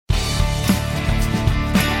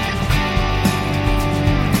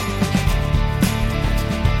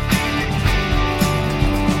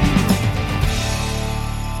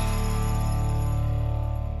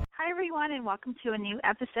and welcome to a new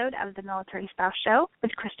episode of the Military Spouse Show with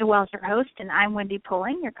Krista Wells, your host, and I'm Wendy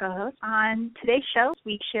Pulling, your co-host. On today's show,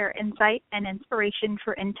 we share insight and inspiration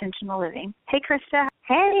for intentional living. Hey, Krista.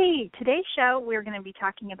 Hey. Today's show, we're going to be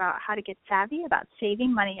talking about how to get savvy about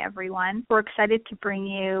saving money, everyone. We're excited to bring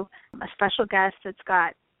you a special guest that's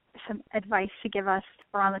got some advice to give us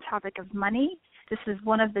on the topic of money. This is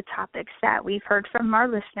one of the topics that we've heard from our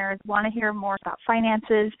listeners, want to hear more about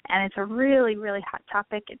finances, and it's a really, really hot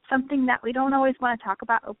topic. It's something that we don't always want to talk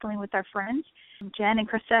about openly with our friends. Jen and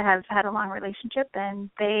Krista have had a long relationship, and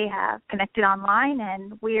they have connected online,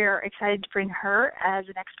 and we're excited to bring her as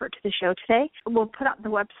an expert to the show today. We'll put up the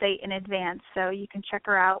website in advance so you can check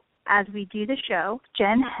her out as we do the show,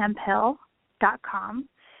 jenhemphill.com,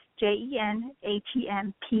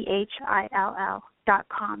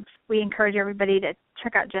 JenHemphill.com. We encourage everybody to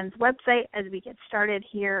check out Jen's website as we get started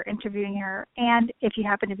here interviewing her. And if you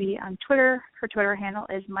happen to be on Twitter, her Twitter handle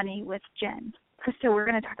is Money with Jen. Krista, we're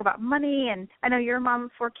going to talk about money, and I know you're a mom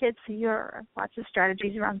of 4 kids, so you have lots of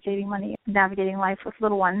strategies around saving money and navigating life with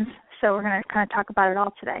little ones. So we're going to kind of talk about it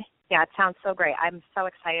all today. Yeah, it sounds so great. I'm so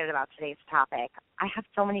excited about today's topic. I have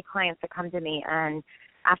so many clients that come to me, and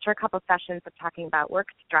after a couple of sessions of talking about work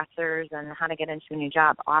stressors and how to get into a new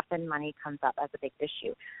job, often money comes up as a big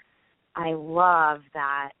issue. I love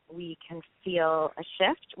that we can feel a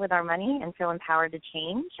shift with our money and feel empowered to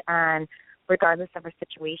change, and regardless of our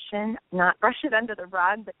situation, not brush it under the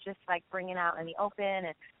rug, but just like bring it out in the open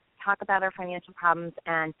and talk about our financial problems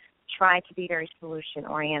and try to be very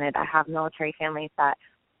solution-oriented. I have military families that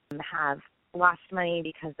have lost money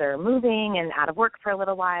because they're moving and out of work for a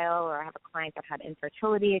little while, or I have a client that had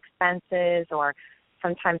infertility expenses, or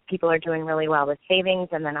sometimes people are doing really well with savings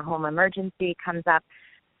and then a home emergency comes up.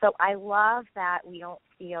 So I love that we don't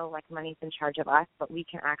feel like money's in charge of us, but we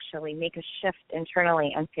can actually make a shift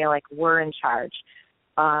internally and feel like we're in charge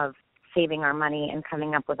of saving our money and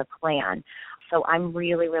coming up with a plan. So I'm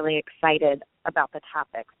really, really excited about the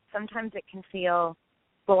topic. Sometimes it can feel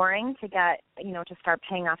boring to get, to start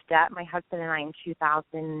paying off debt. My husband and I in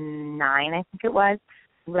 2009, I think it was,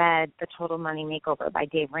 read The Total Money Makeover by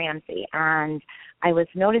Dave Ramsey. And I was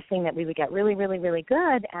noticing that we would get really, really, really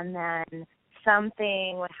good, and then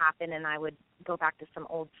something would happen and I would go back to some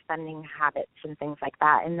old spending habits and things like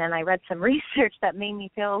that. And then I read some research that made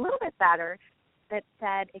me feel a little bit better that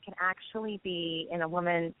said it can actually be in a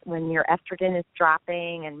woman when your estrogen is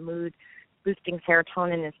dropping and mood-boosting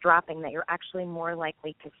serotonin is dropping, that you're actually more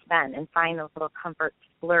likely to spend and find those little comfort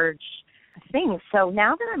splurge things. So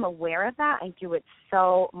now that I'm aware of that, I do it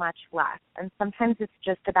so much less. And sometimes it's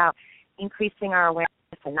just about increasing our awareness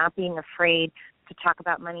and not being afraid to talk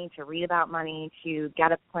about money, to read about money, to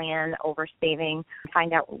get a plan over saving,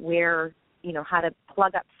 find out where, how to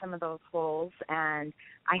plug up some of those holes. And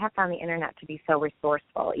I have found the internet to be so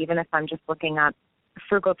resourceful, even if I'm just looking up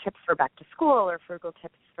frugal tips for back to school or frugal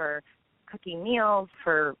tips for cooking meals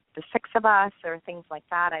for the 6 of us or things like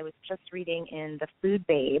that. I was just reading in The Food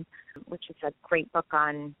Babe, which is a great book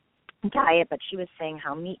on diet, but she was saying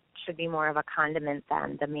how meat should be more of a condiment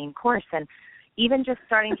than the main course. And even just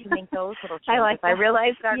starting to make those little changes. I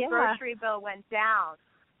realized our grocery bill went down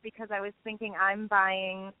because I was thinking I'm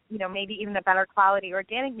buying, maybe even a better quality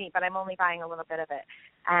organic meat, but I'm only buying a little bit of it.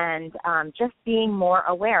 And just being more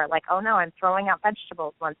aware, like, oh, no, I'm throwing out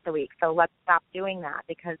vegetables once a week, so let's stop doing that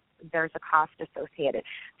because there's a cost associated.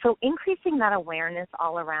 So increasing that awareness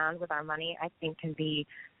all around with our money, I think, can be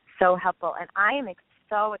so helpful. And I am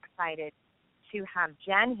so excited to have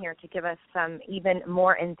Jen here to give us some even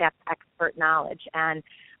more in-depth expert knowledge. And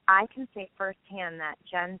I can say firsthand that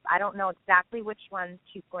Jen's, I don't know exactly which one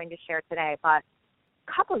she's going to share today, but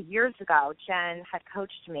a couple of years ago, Jen had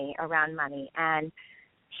coached me around money, and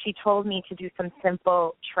she told me to do some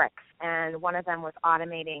simple tricks, and one of them was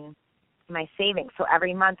automating my savings. So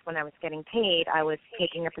every month when I was getting paid, I was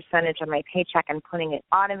taking a percentage of my paycheck and putting it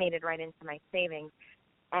automated right into my savings.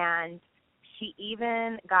 And she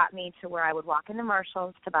even got me to where I would walk into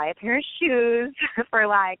Marshall's to buy a pair of shoes for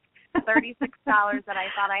like $36 that I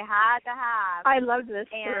thought I had to have. I love this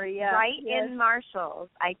story, yeah. Right in Marshall's,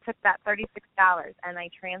 I took that $36 and I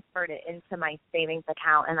transferred it into my savings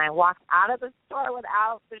account, and I walked out of the store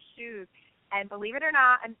without the shoes. And believe it or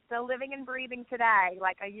not, I'm still living and breathing today,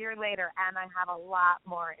 like a year later, and I have a lot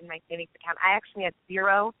more in my savings account. I actually had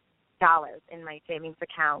 $0 in my savings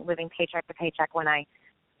account, living paycheck to paycheck when I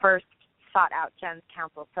first sought out Jen's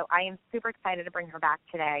counsel. So I am super excited to bring her back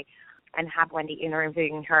today and have Wendy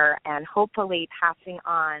interviewing her and hopefully passing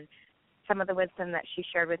on some of the wisdom that she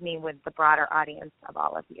shared with me with the broader audience of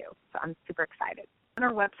all of you. So I'm super excited. On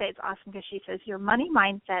her website, it's awesome because she says, your money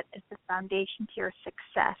mindset is the foundation to your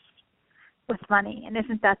success. with money. And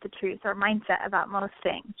isn't that the truth, our mindset about most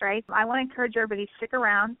things, right? I want to encourage everybody to stick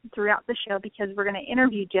around throughout the show because we're going to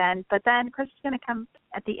interview Jen, but then Chris is going to come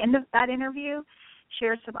at the end of that interview,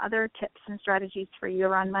 share some other tips and strategies for you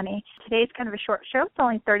around money. Today's kind of a short show. It's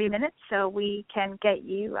only 30 minutes, so we can get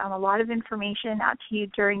you a lot of information out to you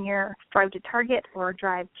during your drive to Target or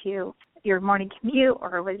drive to your morning commute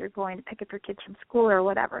or whether you're going to pick up your kids from school or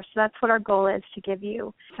whatever. So that's what our goal is, to give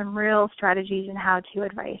you some real strategies and how-to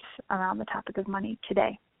advice around the topic of money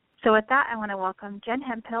today. So with that, I want to welcome Jen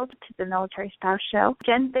Hemphill to the Military Spouse Show.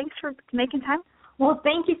 Jen, thanks for making time. Well,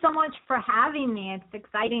 thank you so much for having me. It's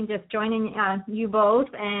exciting just joining you both.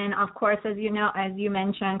 And, of course, as you know, as you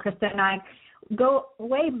mentioned, Krista and I go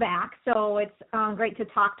way back, so it's great to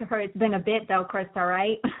talk to her. It's been a bit, though, Krista,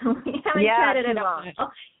 right? We haven't chatted in a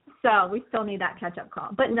while, so we still need that catch-up call.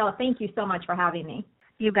 But, no, thank you so much for having me.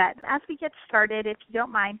 You bet. As we get started, if you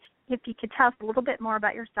don't mind, if you could tell us a little bit more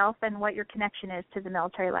about yourself and what your connection is to the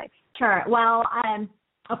military life. Sure. Well,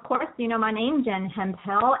 of course, you know my name, Jen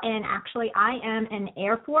Hemphill, and actually I am an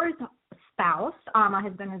Air Force spouse. My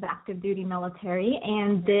husband is active duty military,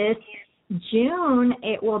 and this June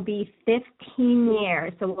it will be 15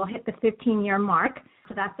 years. So we'll hit the 15-year mark.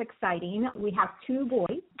 So that's exciting. We have 2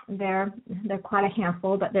 boys. They're quite a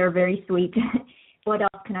handful, but they're very sweet. What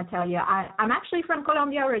else can I tell you? I'm actually from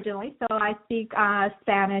Colombia originally, so I speak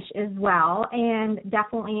Spanish as well, and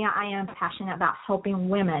definitely I am passionate about helping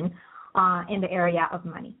women in the area of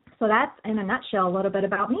money. So that's, in a nutshell, a little bit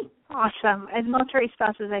about me. Awesome. As military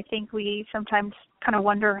spouses, I think we sometimes kind of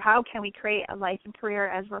wonder, how can we create a life and career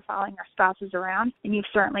as we're following our spouses around? And you've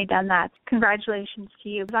certainly done that. Congratulations to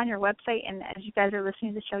you. It's on your website, and as you guys are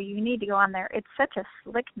listening to the show, you need to go on there. It's such a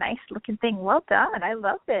slick, nice-looking thing. Well done. I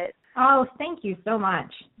love it. Oh, thank you so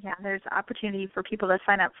much. Yeah, there's opportunity for people to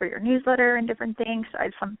sign up for your newsletter and different things. So I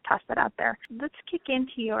just want to toss that out there. Let's kick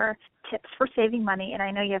into your tips for saving money, and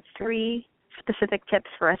I know you have 3 specific tips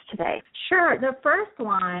for us today. Sure. The first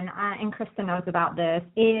one, and Krista knows about this,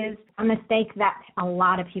 is a mistake that a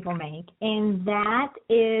lot of people make, and that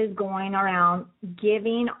is going around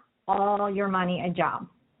giving all your money a job.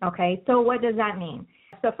 Okay, so what does that mean?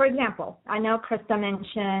 So, for example, I know Krista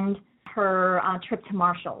mentioned her trip to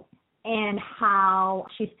Marshall's and how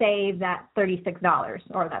she saved that $36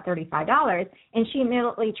 or that $35, and she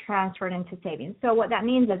immediately transferred into savings. So what that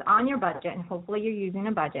means is on your budget, and hopefully you're using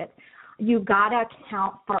a budget, you got to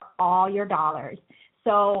account for all your dollars.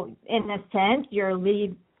 So in a sense, you're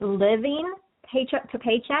living paycheck to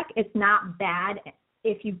paycheck. It's not bad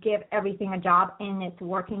if you give everything a job and it's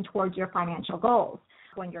working towards your financial goals.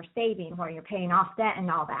 When you're saving, where you're paying off debt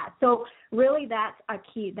and all that. So really that's a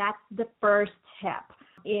key. That's the first tip,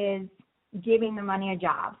 is giving the money a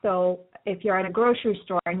job. So if you're at a grocery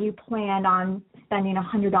store and you planned on spending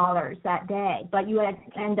 $100 that day, but you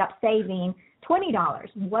end up saving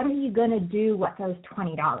 $20, what are you going to do with those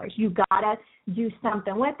 $20? You got to do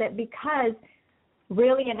something with it, because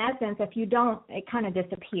really, in essence, if you don't, it kind of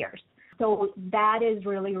disappears. So that is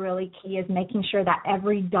really, really key, is making sure that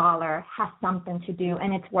every dollar has something to do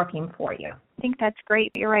and it's working for you. I think that's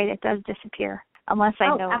great. You're right. It does disappear unless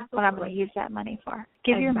I know absolutely. what I'm going to use that money for.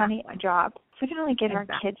 Give your money a job. So we can only give our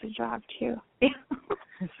kids a job, too.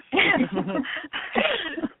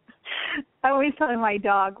 I always tell my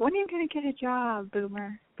dog, when are you going to get a job,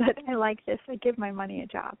 Boomer? But I like this. I give my money a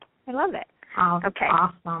job. I love it. Oh, okay.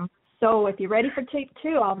 Awesome. So if you're ready for tip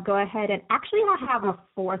 2, I'll go ahead and actually I have a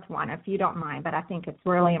 4th one, if you don't mind, but I think it's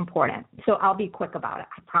really important. So I'll be quick about it,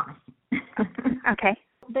 I promise. Okay.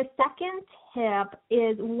 The second tip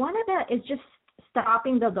is just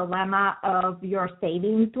stopping the dilemma of your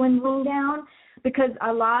savings dwindling down, because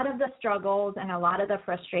a lot of the struggles and a lot of the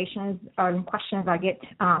frustrations and questions I get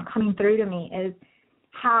coming through to me is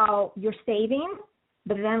how you're saving,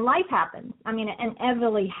 but then life happens. I mean, it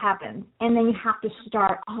inevitably happens. And then you have to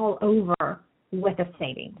start all over with a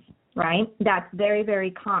savings, right? That's very, very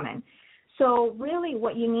common. So really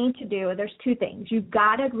what you need to do, there's 2 things. You've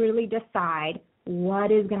got to really decide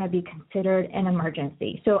what is going to be considered an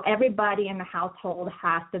emergency. So everybody in the household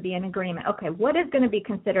has to be in agreement. Okay, what is going to be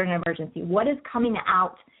considered an emergency? What is coming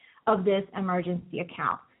out of this emergency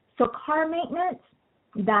account? So car maintenance,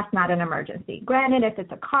 that's not an emergency. Granted, if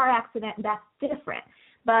it's a car accident, that's different,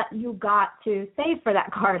 but you got to save for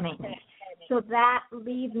that car maintenance. So that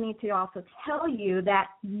leads me to also tell you that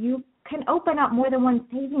you can open up more than one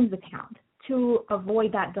savings account to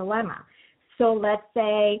avoid that dilemma. So let's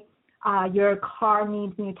say your car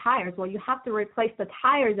needs new tires. Well, you have to replace the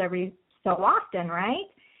tires every so often, right?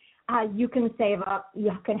 You can save up,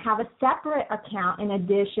 you can have a separate account in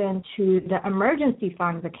addition to the emergency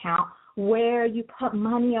funds account, where you put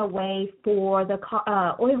money away for the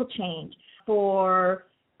oil change, for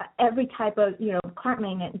every type of, car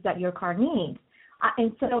maintenance that your car needs,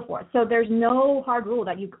 and so forth. So there's no hard rule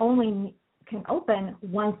that you only can open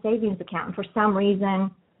one savings account. And for some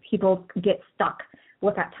reason, people get stuck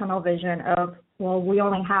with that tunnel vision of, well, we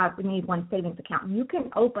need one savings account. You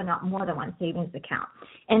can open up more than one savings account.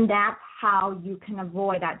 And that's how you can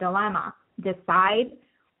avoid that dilemma. Decide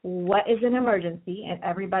what is an emergency, and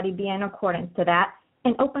everybody be in accordance to that,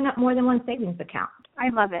 and open up more than one savings account. I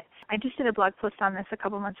love it. I just did a blog post on this a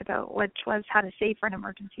couple months ago, which was how to save for an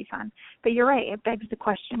emergency fund. But you're right. It begs the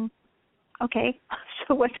question, okay,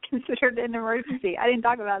 so what's considered an emergency? I didn't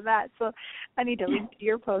talk about that, so I need to link to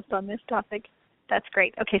your post on this topic. That's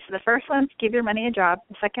great. Okay, so the first one is give your money a job.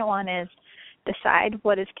 The second one is decide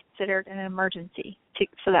what is considered an emergency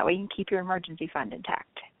so that way you can keep your emergency fund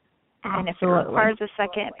intact. Absolutely. And if it requires a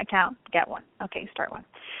second account, get one. Okay, start one.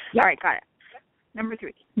 Yep. All right, got it. Number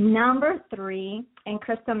three, and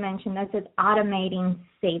Krista mentioned this, is automating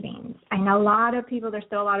savings. I know there's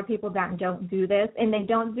still a lot of people that don't do this, and they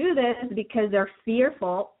don't do this because they're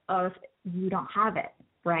fearful of you don't have it,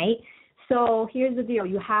 right? So here's the deal.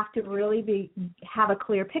 You have to really have a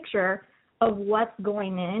clear picture of what's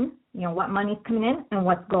going in, what money's coming in and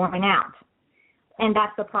what's going out. And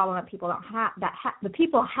that's the problem that people don't have,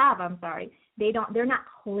 they're not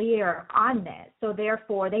clear on this. So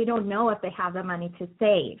therefore, they don't know if they have the money to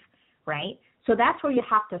save, right? So that's where you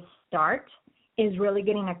have to start, is really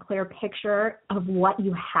getting a clear picture of what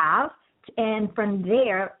you have. And from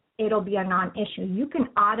there, it'll be a non-issue. You can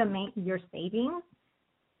automate your savings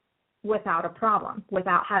without a problem,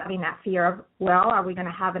 without having that fear of, well, are we going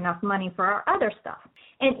to have enough money for our other stuff?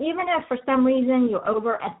 And even if for some reason you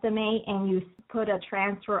overestimate and you put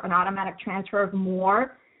an automatic transfer of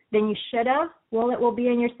more than you should have, well, it will be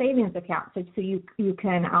in your savings account. So you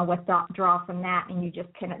can withdraw from that, and you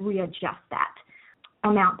just can readjust that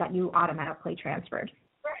amount that you automatically transferred.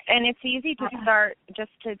 And it's easy to start,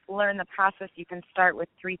 just to learn the process. You can start with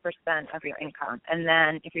 3% of your income. And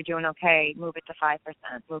then if you're doing okay, move it to 5%,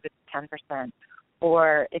 move it to 10%.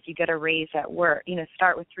 Or if you get a raise at work,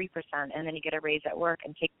 start with 3%, and then you get a raise at work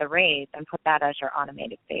and take the raise and put that as your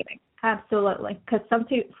automated savings. Absolutely, because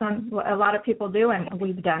a lot of people do, and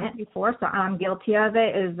we've done it before, so I'm guilty of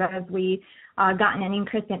it, is that as we gotten an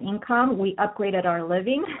increase in income, we upgraded our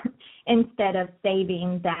living instead of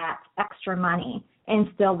saving that extra money and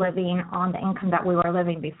still living on the income that we were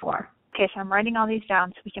living before. Okay, so I'm writing all these down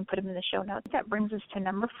so we can put them in the show notes. That brings us to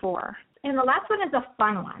number 4. And the last one is a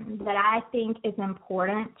fun one that I think is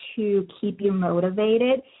important to keep you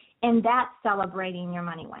motivated, and that's celebrating your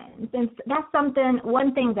money wins. And that's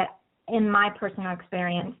one thing that in my personal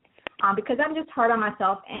experience, because I'm just hard on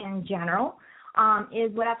myself in general,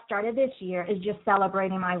 is what I've started this year is just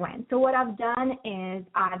celebrating my wins. So what I've done is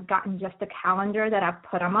I've gotten just a calendar that I've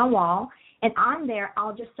put on my wall, and on there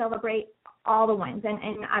I'll just celebrate all the wins.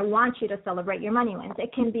 And I want you to celebrate your money wins.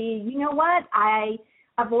 It can be, I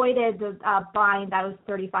avoided buying those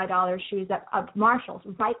 $35 shoes at Marshall's.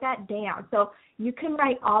 Write that down. So you can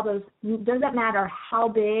write all those. It doesn't matter how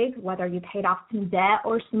big, whether you paid off some debt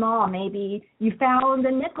or small. Maybe you found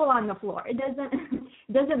a nickel on the floor. It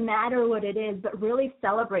doesn't matter what it is, but really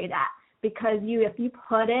celebrate that. Because if you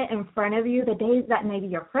put it in front of you, the days that maybe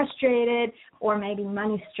you're frustrated or maybe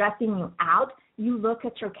money's stressing you out, you look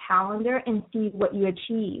at your calendar and see what you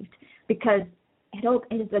achieved. Because it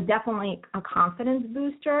is definitely a confidence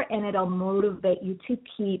booster, and it'll motivate you to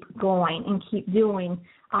keep going and keep doing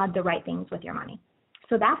the right things with your money.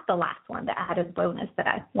 So that's the last one, the added bonus that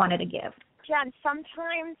I wanted to give. Jen,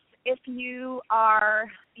 sometimes if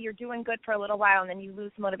you're doing good for a little while and then you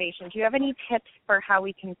lose motivation, do you have any tips for how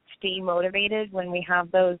we can stay motivated when we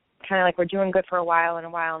have those kind of like we're doing good for a while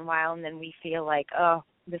and then we feel like, oh,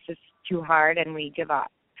 this is too hard and we give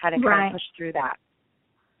up? How to kind of push through that?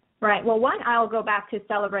 Right. Well, one, I'll go back to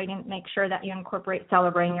celebrating, make sure that you incorporate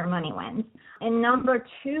celebrating your money wins. And number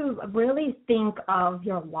 2, really think of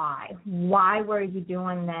your why. Why were you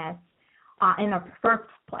doing this in the first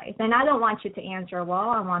place? And I don't want you to answer, well,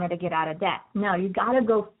 I wanted to get out of debt. No, you got to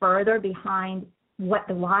go further behind what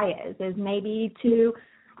the why is maybe to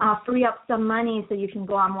free up some money so you can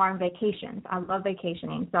go on more on vacations. I love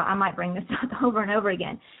vacationing, so I might bring this up over and over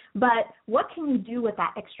again. But what can you do with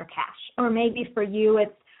that extra cash? Or maybe for you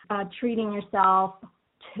it's treating yourself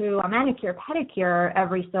to a manicure, pedicure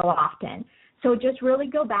every so often. So just really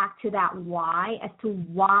go back to that why, as to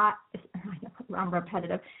why, I'm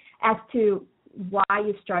repetitive, as to why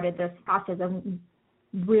you started this process of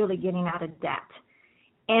really getting out of debt.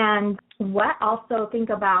 And also think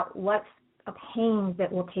about what pains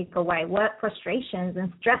that will take away, what frustrations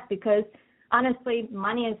and stress, because honestly,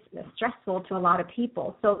 money is stressful to a lot of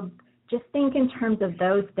people. So just think in terms of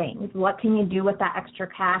those things. What can you do with that extra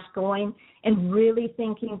cash going, and really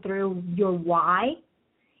thinking through your why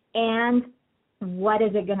and what is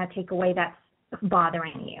it going to take away that's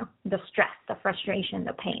bothering you, the stress, the frustration,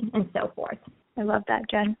 the pain, and so forth. I love that,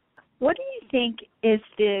 Jen. What do you think is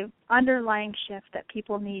the underlying shift that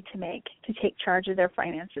people need to make to take charge of their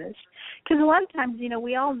finances? Because a lot of times,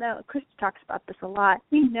 we all know, Krista talks about this a lot,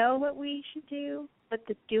 we know what we should do, but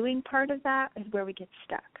the doing part of that is where we get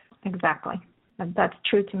stuck. Exactly. That's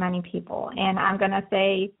true to many people. And I'm going to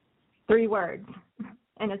say 3 words,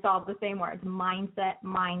 and it's all the same words: mindset,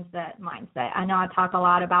 mindset, mindset. I know I talk a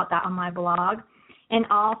lot about that on my blog. And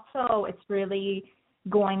also, it's really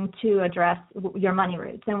going to address your money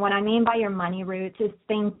roots. And what I mean by your money roots is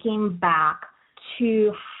thinking back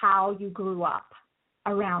to how you grew up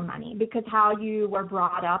around money, because how you were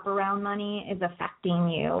brought up around money is affecting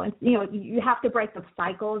you. And, you have to break the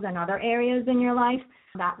cycles in other areas in your life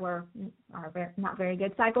that are not very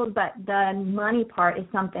good cycles, but the money part is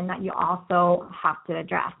something that you also have to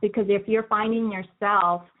address, because if you're finding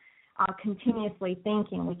yourself continuously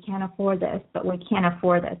thinking, we can't afford this, but we can't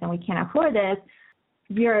afford this, and we can't afford this,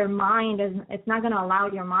 your mind it's not going to allow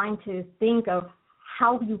your mind to think of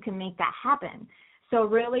how you can make that happen. So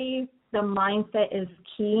really, the mindset is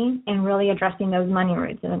key in really addressing those money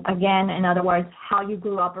roots. And again, in other words, how you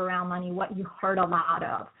grew up around money, what you heard a lot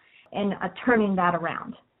of, and turning that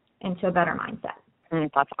around into a better mindset.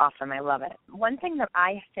 That's awesome. I love it. One thing that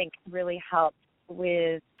I think really helps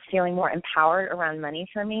with feeling more empowered around money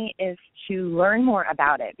for me is to learn more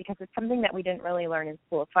about it, because it's something that we didn't really learn in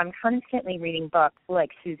school. So I'm constantly reading books like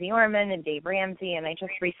Susie Orman and Dave Ramsey, and I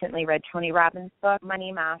just recently read Tony Robbins' book,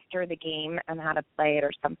 Money Master, the Game and How to Play It,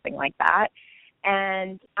 or something like that.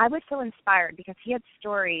 And I was so inspired because he had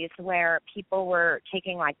stories where people were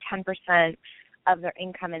taking like 10% of their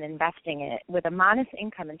income and investing it with a modest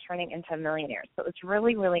income and turning into millionaires. So it's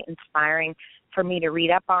really, really inspiring for me to read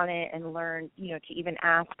up on it and learn, to even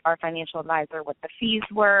ask our financial advisor what the fees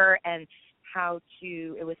were and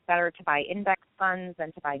it was better to buy index funds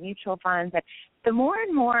than to buy mutual funds. And the more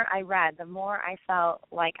and more I read, the more I felt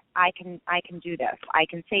like I can do this. I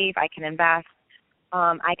can save, I can invest,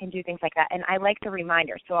 I can do things like that. And I like the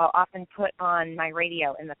reminder. So I'll often put on my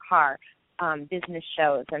radio in the car business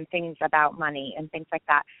shows and things about money and things like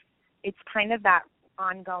that. It's kind of that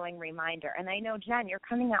ongoing reminder. And I know, Jen, you're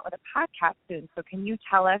coming out with a podcast soon, so can you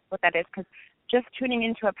tell us what that is? Because just tuning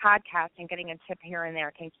into a podcast and getting a tip here and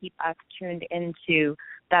there can keep us tuned into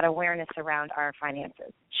that awareness around our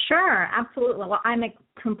finances. Sure, absolutely. Well, I'm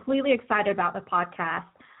completely excited about the podcast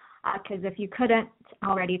because if you couldn't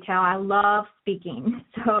already tell, I love speaking.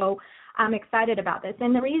 So I'm excited about this.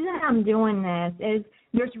 And the reason I'm doing this is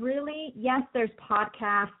there's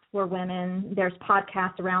podcasts for women, there's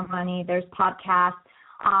podcasts around money, there's podcasts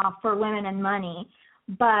for women and money,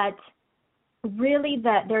 but really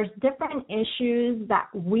there's different issues that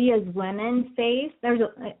we as women face.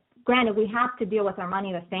 Granted, we have to deal with our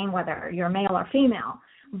money the same whether you're male or female,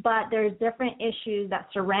 but there's different issues that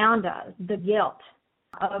surround us, the guilt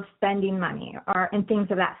of spending money and things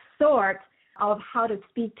of that sort, of how to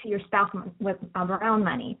speak to your spouse around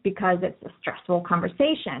money, because it's a stressful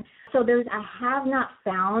conversation. So I have not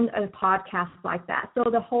found a podcast like that.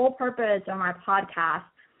 So the whole purpose of my podcast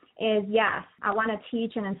is, yes, I want to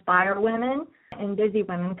teach and inspire women and busy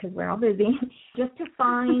women, because we're all busy, just to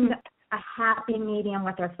find a happy medium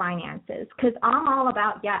with their finances. Because I'm all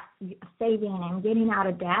about, yes, saving and getting out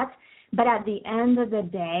of debt. But at the end of the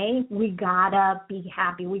day, we gotta be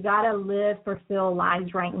happy. We gotta live fulfilled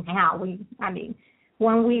lives right now.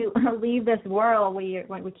 When we leave this world, we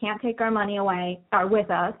can't take our money away or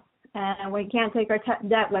with us, and we can't take our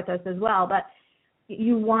debt with us as well. But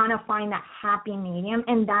you want to find that happy medium,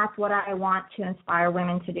 and that's what I want to inspire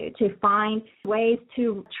women to do, to find ways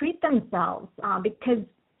to treat themselves because,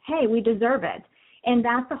 hey, we deserve it. And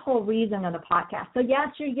that's the whole reason of the podcast. So, yes,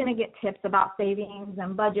 you're going to get tips about savings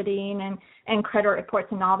and budgeting and credit reports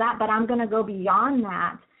and all that, but I'm going to go beyond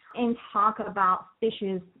that and talk about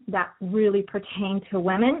issues that really pertain to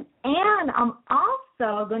women. And I'm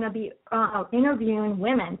also going to be interviewing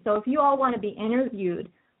women. So if you all want to be interviewed,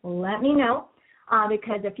 let me know.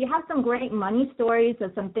 Because if you have some great money stories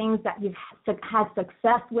or some things that you've had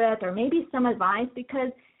success with, or maybe some advice,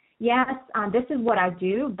 because yes, this is what I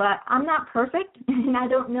do, but I'm not perfect and I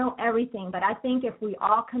don't know everything. But I think if we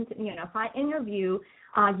all if I interview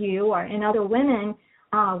you or other women,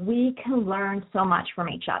 we can learn so much from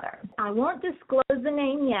each other. I won't disclose the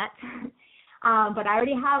name yet, but I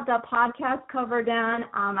already have the podcast cover done.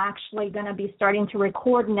 I'm actually going to be starting to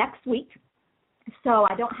record next week. So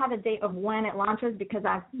I don't have a date of when it launches because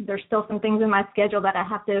there's still some things in my schedule that I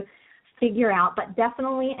have to figure out, but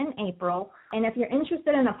definitely in April. And if you're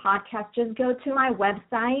interested in a podcast, just go to my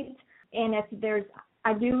website. And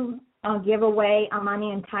I do give away a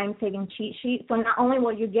money and time-saving cheat sheet. So not only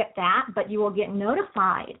will you get that, but you will get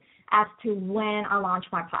notified as to when I launch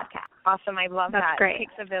my podcast. Awesome. I love that. That's great. It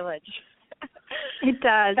takes a village. It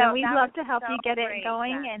does, So and we'd love to help so you get great, it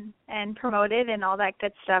going and promote it and all that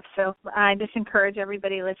good stuff. So I just encourage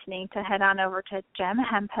everybody listening to head on over to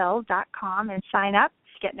jenhemphill.com and sign up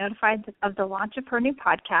to get notified of the launch of her new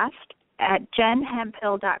podcast. At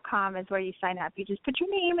jenhemphill.com is where you sign up. You just put your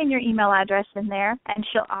name and your email address in there, and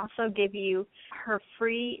she'll also give you her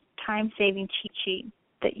free time-saving cheat sheet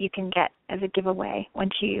that you can get as a giveaway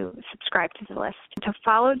once you subscribe to the list. To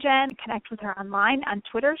follow Jen, connect with her online. On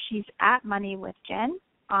Twitter, she's at Money with Jen.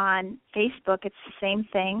 On Facebook, it's the same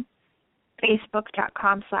thing,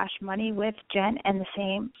 facebook.com/moneywithjen, and the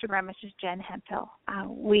same Instagram is just Jen Hemphill.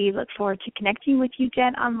 We look forward to connecting with you,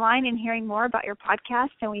 Jen, online and hearing more about your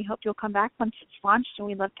podcast, and we hope you'll come back once it's launched, and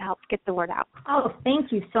we'd love to help get the word out. Oh,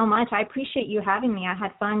 thank you so much. I appreciate you having me. I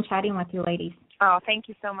had fun chatting with you ladies. Oh, thank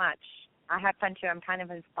you so much. I had fun, too. I'm kind of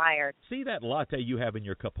inspired. See that latte you have in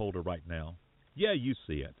your cup holder right now? Yeah, you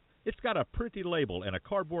see it. It's got a pretty label and a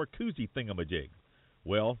cardboard koozie thingamajig.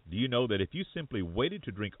 Well, do you know that if you simply waited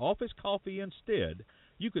to drink office coffee instead,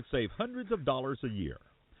 you could save hundreds of dollars a year?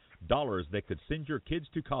 Dollars that could send your kids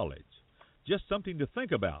to college. Just something to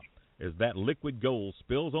think about as that liquid gold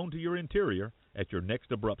spills onto your interior at your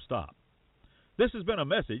next abrupt stop. This has been a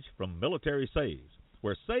message from Military Saves,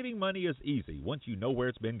 where saving money is easy once you know where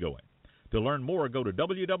it's been going. To learn more, go to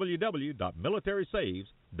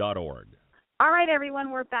www.militarysaves.org. All right, everyone,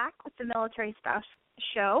 we're back with the Military Spouse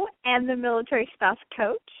Show and the Military Spouse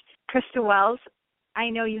Coach, Krista Wells. I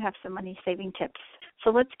know you have some money-saving tips, so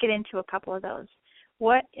let's get into a couple of those.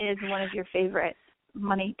 What is one of your favorite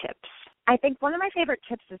money tips? I think one of my favorite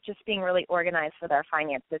tips is just being really organized with our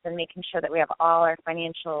finances and making sure that we have all our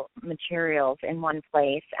financial materials in one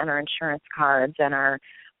place, and our insurance cards and our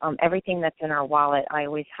everything that's in our wallet. I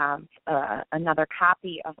always have another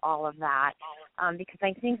copy of all of that because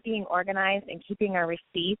I think being organized and keeping our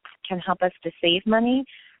receipts can help us to save money.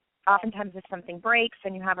 Oftentimes if something breaks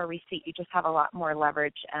and you have a receipt, you just have a lot more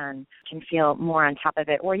leverage and can feel more on top of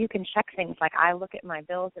it. Or you can check things like I look at my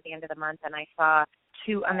bills at the end of the month and I saw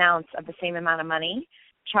two amounts of the same amount of money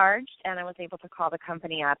charged, and I was able to call the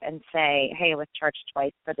company up and say, hey, it was charged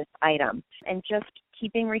twice for this item. And just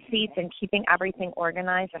keeping receipts and keeping everything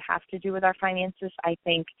organized that has to do with our finances, I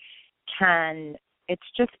think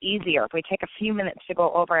it's just easier if we take a few minutes to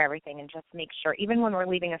go over everything and just make sure, even when we're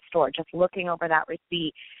leaving a store, just looking over that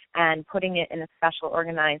receipt and putting it in a special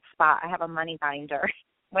organized spot. I have a money binder.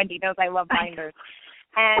 Wendy knows I love binders.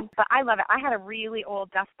 But I love it. I had a really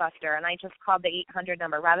old dustbuster, and I just called the 800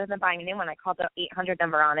 number. Rather than buying a new one, I called the 800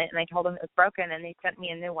 number on it, and I told them it was broken, and they sent me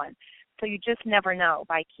a new one. So you just never know.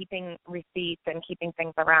 By keeping receipts and keeping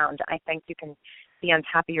things around, I think you can be on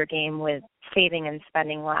top of your game with saving and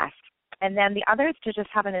spending less. And then the other is to just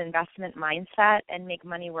have an investment mindset and make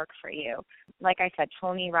money work for you. Like I said,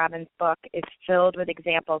 Tony Robbins' book is filled with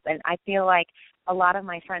examples, and I feel like a lot of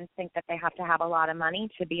my friends think that they have to have a lot of money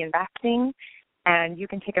to be investing, and you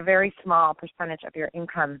can take a very small percentage of your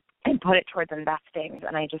income and put it towards investing.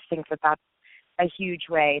 And I just think that that's a huge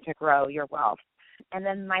way to grow your wealth. And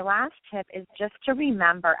then my last tip is just to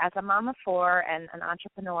remember, as a mom of four and an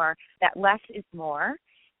entrepreneur, that less is more.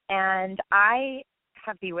 And I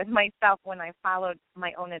have to be with myself when I followed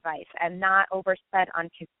my own advice and not overspend on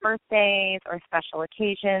kids' birthdays or special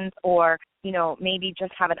occasions, or, maybe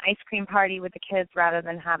just have an ice cream party with the kids rather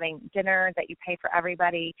than having dinner that you pay for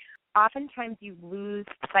everybody. Oftentimes you lose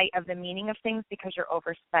sight of the meaning of things because you're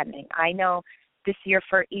overspending. I know this year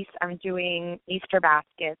for Easter, I'm doing Easter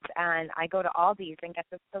baskets, and I go to Aldi's and get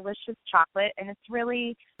this delicious chocolate, and it's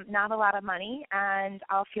really not a lot of money, and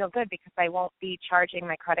I'll feel good because I won't be charging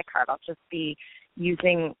my credit card. I'll just be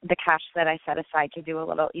using the cash that I set aside to do a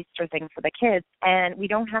little Easter thing for the kids, and we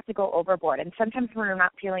don't have to go overboard. And sometimes when we're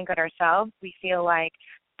not feeling good ourselves, we feel like,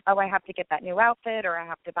 oh, I have to get that new outfit, or I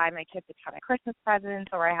have to buy my kids a ton of Christmas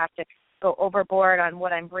presents, or I have to go overboard on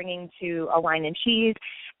what I'm bringing to a wine and cheese.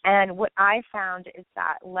 And what I found is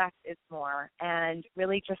that less is more, and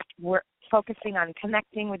really just we're focusing on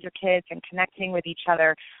connecting with your kids and connecting with each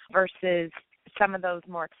other versus some of those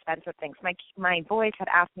more expensive things. My boys had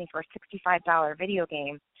asked me for a $65 video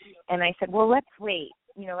game, and I said, well, let's wait.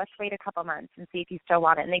 Let's wait a couple months and see if you still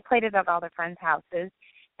want it. And they played it at all their friends' houses.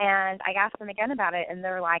 And I asked them again about it, and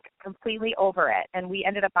they're like completely over it. And we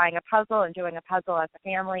ended up buying a puzzle and doing a puzzle as a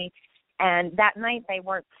family. And that night they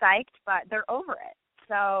weren't psyched, but they're over it.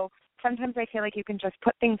 So sometimes I feel like you can just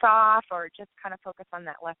put things off or just kind of focus on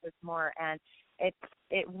that less is more. And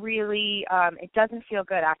it really, it doesn't feel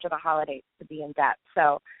good after the holidays to be in debt.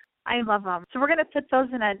 So I love them. So we're going to put those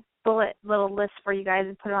in a bullet little list for you guys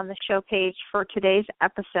and put it on the show page for today's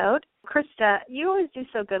episode. Krista, you always do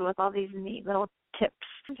so good with all these neat little tips.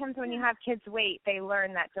 Sometimes when you have kids wait, they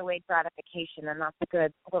learn that delayed gratification, and that's a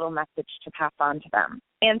good little message to pass on to them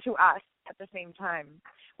and to us at the same time.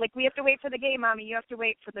 Like, we have to wait for the game, Mommy. You have to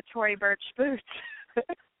wait for the Tory Burch boots.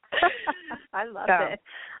 I love it.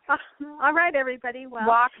 All right, everybody. Well,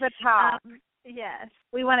 walk the talk. Yes.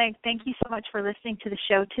 We want to thank you so much for listening to the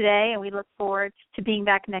show today, and we look forward to being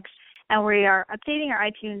back next. And we are updating our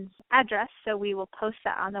iTunes address, so we will post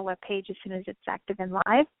that on the webpage as soon as it's active and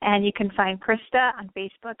live. And you can find Krista on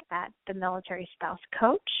Facebook at The Military Spouse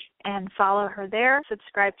Coach and follow her there.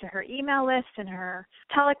 Subscribe to her email list and her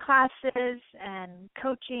teleclasses and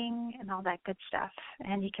coaching and all that good stuff.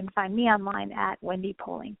 And you can find me online at Wendy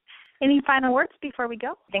Poling. Any final words before we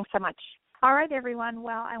go? Thanks so much. All right, everyone.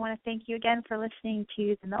 Well, I want to thank you again for listening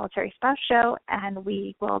to the Military Spouse Show, and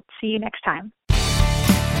we will see you next time.